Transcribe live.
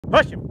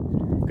Push him.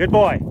 Good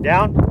boy.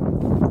 Down.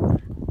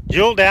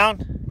 Jewel, down.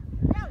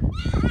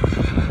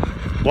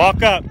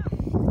 Walk up.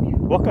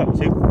 Walk up,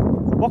 Sue.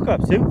 Walk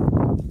up, Sue.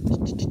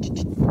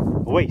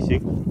 Away, Sue.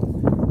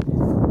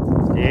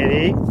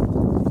 Steady.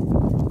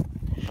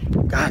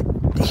 God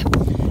damn.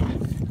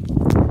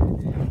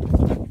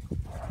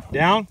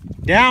 Down.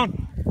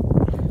 Down.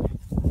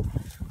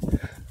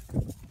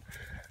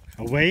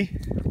 Away.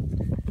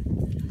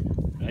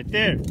 Right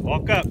there.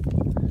 Walk up.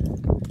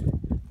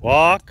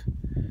 Walk.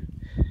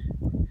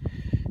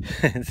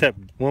 It's that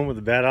one with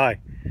a bad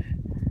eye.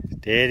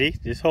 Steady.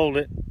 Just hold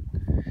it.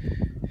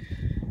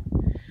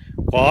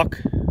 Walk.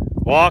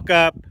 Walk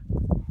up.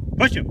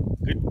 Push him.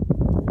 Good.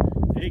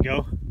 There you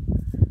go.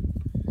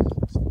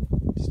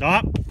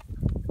 Stop.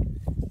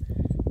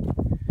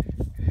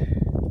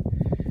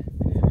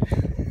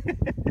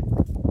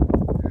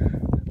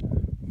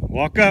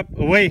 Walk up.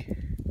 Away.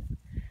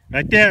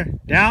 Right there.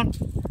 Down.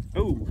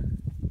 Oh.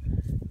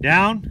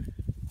 Down.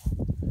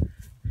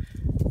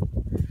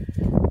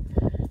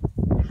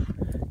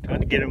 Trying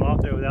to get him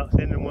off there without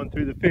sending one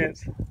through the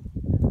fence.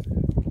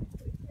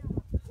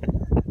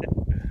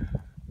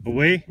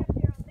 Away.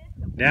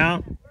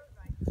 Down.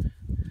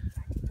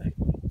 I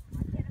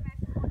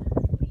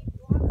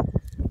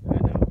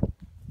know.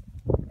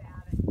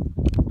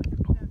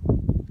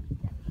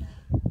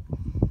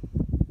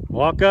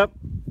 Walk up.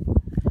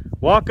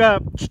 Walk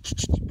up.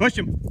 Push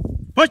him.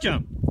 Push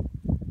him.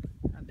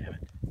 God damn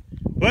it.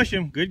 Push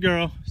him. Good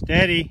girl.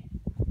 Steady.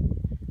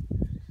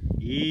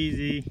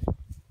 Easy.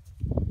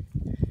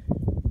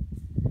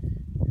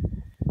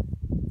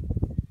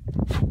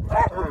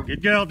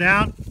 Good girl.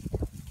 Down.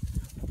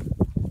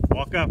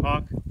 Walk up,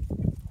 Hawk.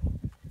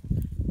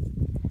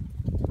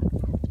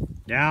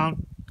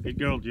 Down. Good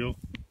girl, Jill.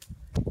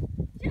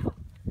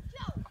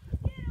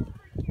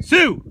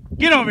 Sue,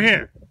 get over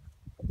here.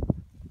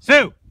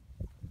 Sue.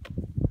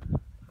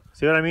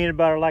 See what I mean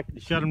about her liking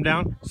to shut him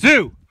down?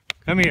 Sue,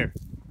 come here.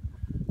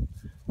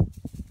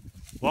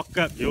 Walk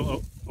up, Jill.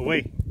 Oh,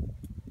 away.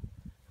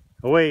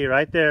 Away,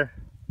 right there.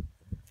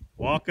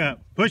 Walk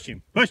up. Push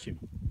him. Push him.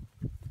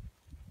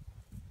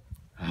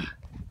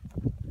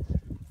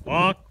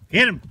 Walk.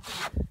 Hit him.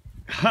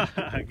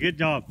 Good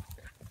job.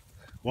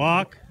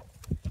 Walk.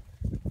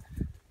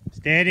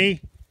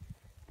 Steady.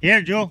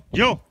 Here, Joel.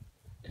 Joel.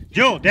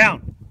 Joel,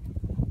 down.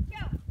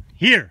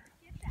 Here.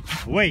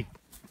 Away.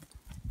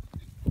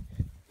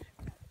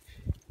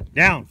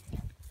 Down.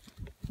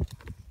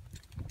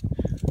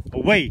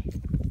 Away.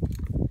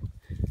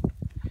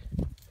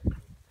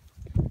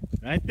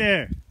 Right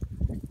there.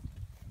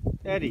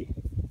 Steady.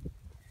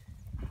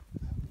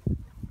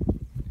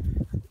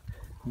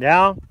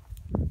 Down.